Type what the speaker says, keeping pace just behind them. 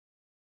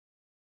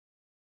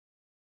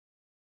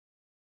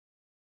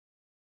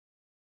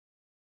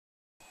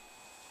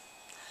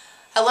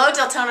Hello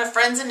Deltona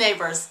friends and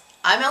neighbors.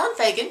 I'm Ellen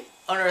Fagan,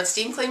 owner of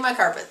Steam Clean My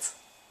Carpets.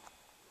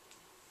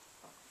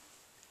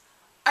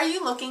 Are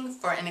you looking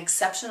for an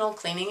exceptional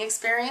cleaning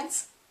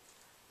experience?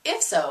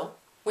 If so,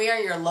 we are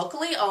your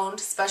locally owned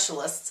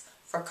specialists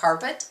for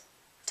carpet,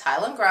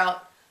 tile and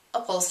grout,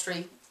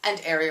 upholstery, and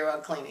area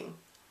rug cleaning.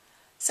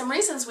 Some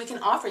reasons we can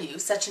offer you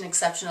such an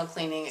exceptional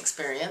cleaning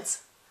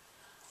experience.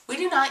 We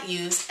do not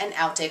use an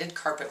outdated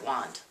carpet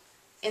wand.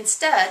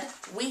 Instead,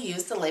 we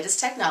use the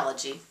latest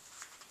technology,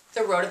 the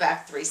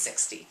Rotovac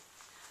 360.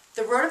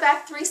 The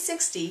Rotovac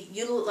 360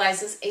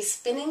 utilizes a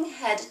spinning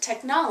head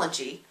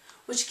technology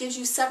which gives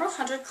you several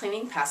hundred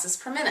cleaning passes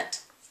per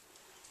minute.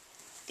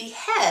 The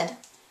head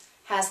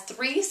has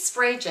 3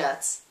 spray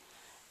jets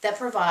that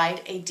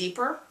provide a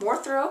deeper, more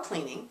thorough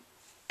cleaning,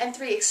 and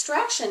 3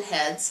 extraction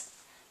heads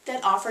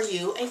that offer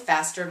you a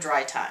faster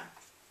dry time.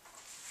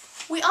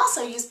 We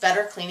also use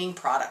better cleaning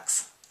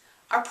products.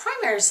 Our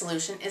primary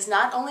solution is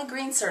not only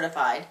green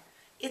certified,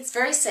 it's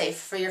very safe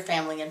for your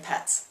family and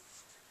pets.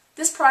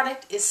 This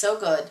product is so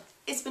good,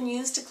 it's been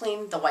used to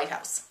clean the White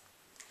House.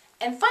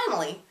 And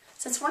finally,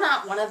 since we're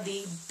not one of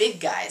the big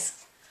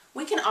guys,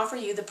 we can offer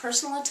you the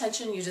personal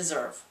attention you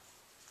deserve.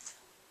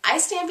 I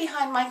stand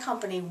behind my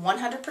company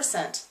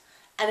 100%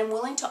 and am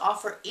willing to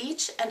offer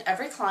each and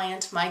every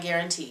client my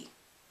guarantee.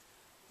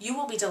 You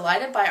will be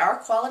delighted by our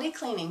quality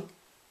cleaning,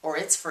 or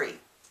it's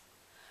free.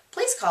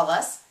 Please call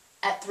us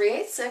at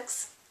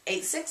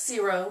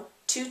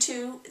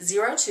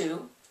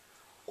 386-860-2202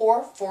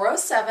 or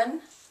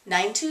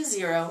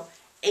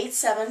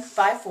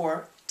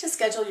 407-920-8754 to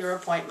schedule your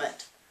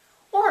appointment.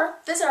 Or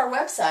visit our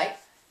website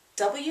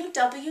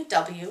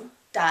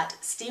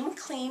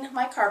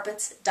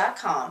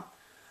www.steamcleanmycarpets.com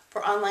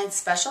for online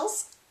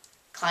specials,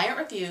 client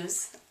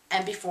reviews,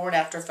 and before and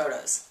after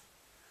photos.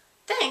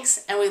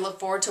 Thanks, and we look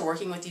forward to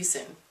working with you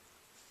soon.